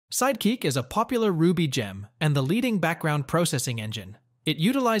Sidekiq is a popular Ruby gem and the leading background processing engine. It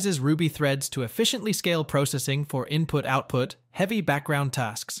utilizes Ruby threads to efficiently scale processing for input-output, heavy background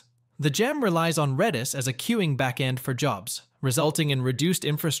tasks. The gem relies on Redis as a queuing backend for jobs, resulting in reduced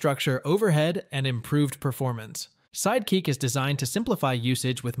infrastructure overhead and improved performance. Sidekiq is designed to simplify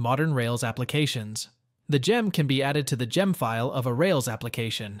usage with modern Rails applications. The gem can be added to the gem file of a Rails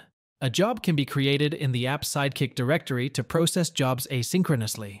application. A job can be created in the app Sidekiq directory to process jobs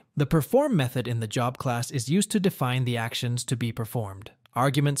asynchronously. The perform method in the job class is used to define the actions to be performed.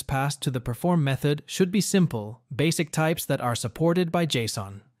 Arguments passed to the perform method should be simple, basic types that are supported by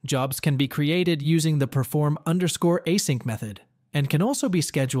JSON. Jobs can be created using the perform_async method and can also be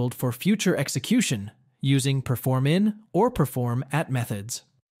scheduled for future execution using perform_in or perform_at methods.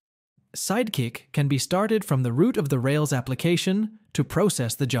 Sidekiq can be started from the root of the Rails application to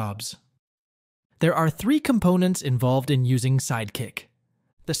process the jobs. There are three components involved in using Sidekiq.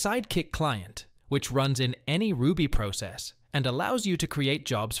 The Sidekiq client, which runs in any Ruby process and allows you to create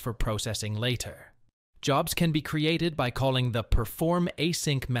jobs for processing later. Jobs can be created by calling the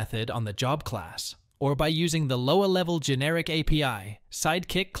perform_async method on the job class, or by using the lower-level generic API,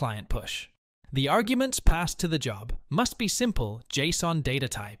 Sidekiq client push. The arguments passed to the job must be simple JSON data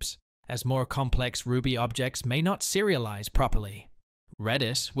types, as more complex Ruby objects may not serialize properly.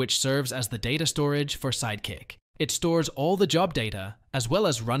 Redis, which serves as the data storage for Sidekiq. It stores all the job data, as well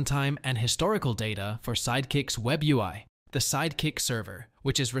as runtime and historical data for Sidekiq's web UI. The Sidekiq server,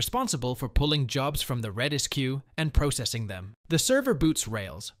 which is responsible for pulling jobs from the Redis queue and processing them. The server boots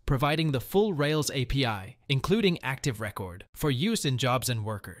Rails, providing the full Rails API, including Active Record, for use in jobs and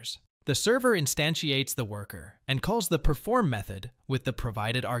workers. The server instantiates the worker and calls the perform method with the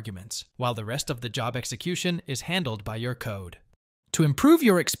provided arguments, while the rest of the job execution is handled by your code. To improve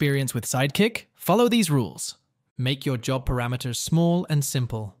your experience with Sidekiq, follow these rules. Make your job parameters small and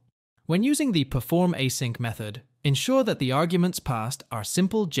simple. When using the perform_async method, ensure that the arguments passed are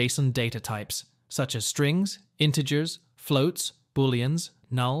simple JSON data types, such as strings, integers, floats, booleans,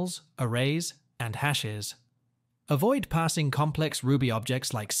 nulls, arrays, and hashes. Avoid passing complex Ruby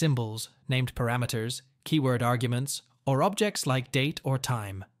objects like symbols, named parameters, keyword arguments, or objects like date or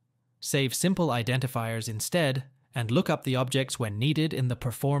time. Save simple identifiers instead, and look up the objects when needed in the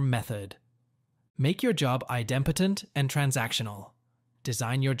perform method. Make your job idempotent and transactional.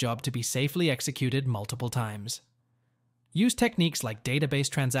 Design your job to be safely executed multiple times. Use techniques like database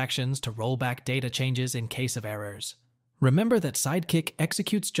transactions to roll back data changes in case of errors. Remember that Sidekiq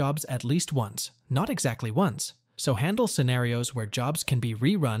executes jobs at least once, not exactly once, so handle scenarios where jobs can be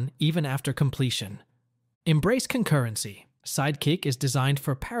rerun even after completion. Embrace concurrency. Sidekiq is designed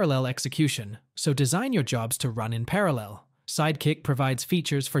for parallel execution, so design your jobs to run in parallel. Sidekiq provides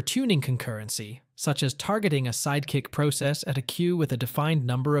features for tuning concurrency, such as targeting a Sidekiq process at a queue with a defined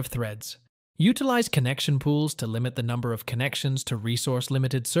number of threads. Utilize connection pools to limit the number of connections to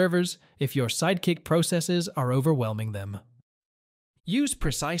resource-limited servers if your Sidekiq processes are overwhelming them. Use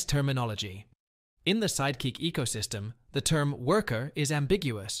precise terminology. In the Sidekiq ecosystem, the term worker is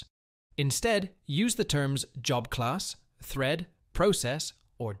ambiguous. Instead, use the terms job class, thread, process,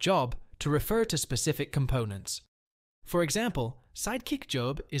 or job to refer to specific components. For example, Sidekiq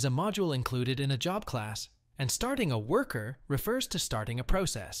job is a module included in a job class, and starting a worker refers to starting a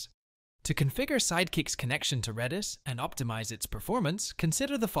process. To configure Sidekiq's connection to Redis and optimize its performance,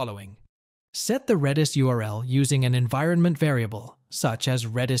 consider the following. Set the Redis URL using an environment variable, such as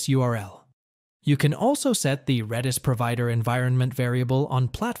Redis URL. You can also set the Redis provider environment variable on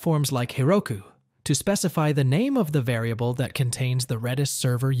platforms like Heroku to specify the name of the variable that contains the Redis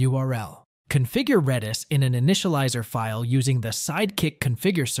server URL. Configure Redis in an initializer file using the Sidekiq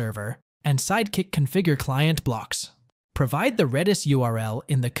configure server and Sidekiq configure client blocks. Provide the Redis URL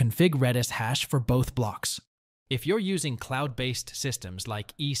in the config Redis hash for both blocks. If you're using cloud-based systems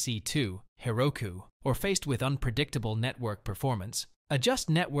like EC2, Heroku, or faced with unpredictable network performance, adjust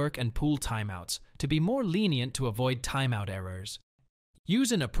network and pool timeouts to be more lenient to avoid timeout errors.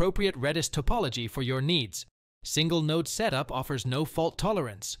 Use an appropriate Redis topology for your needs. Single node setup offers no fault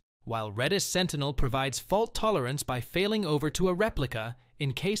tolerance, while Redis Sentinel provides fault tolerance by failing over to a replica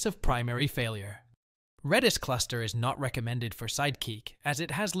in case of primary failure. Redis cluster is not recommended for Sidekiq as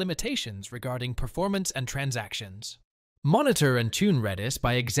it has limitations regarding performance and transactions. Monitor and tune Redis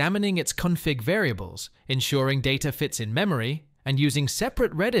by examining its config variables, ensuring data fits in memory, and using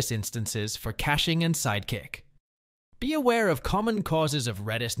separate Redis instances for caching and Sidekiq. Be aware of common causes of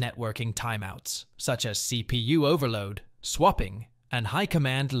Redis networking timeouts, such as CPU overload, swapping, and high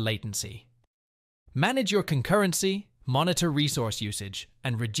command latency. Manage your concurrency, monitor resource usage,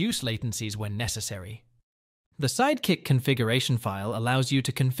 and reduce latencies when necessary. The Sidekiq configuration file allows you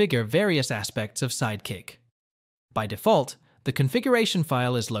to configure various aspects of Sidekiq. By default, the configuration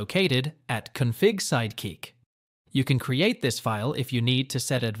file is located at config Sidekiq. You can create this file if you need to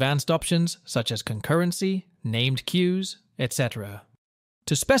set advanced options such as concurrency, named queues, etc.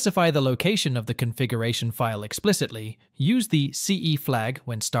 To specify the location of the configuration file explicitly, use the CE flag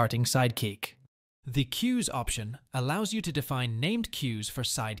when starting Sidekiq. The queues option allows you to define named queues for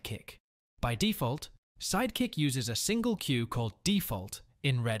Sidekiq. By default, Sidekiq uses a single queue called default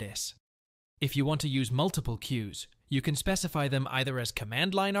in Redis. If you want to use multiple queues, you can specify them either as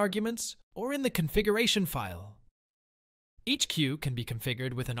command line arguments or in the configuration file. Each queue can be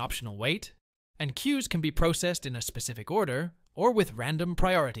configured with an optional wait, and queues can be processed in a specific order or with random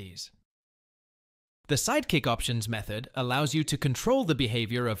priorities. The Sidekiq options method allows you to control the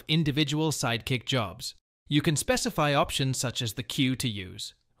behavior of individual Sidekiq jobs. You can specify options such as the queue to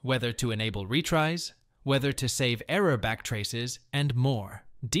use, whether to enable retries, whether to save error backtraces, and more.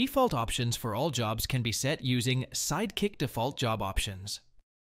 Default options for all jobs can be set using Sidekiq default job options.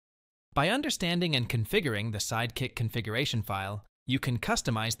 By understanding and configuring the Sidekiq configuration file, you can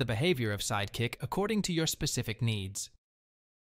customize the behavior of Sidekiq according to your specific needs.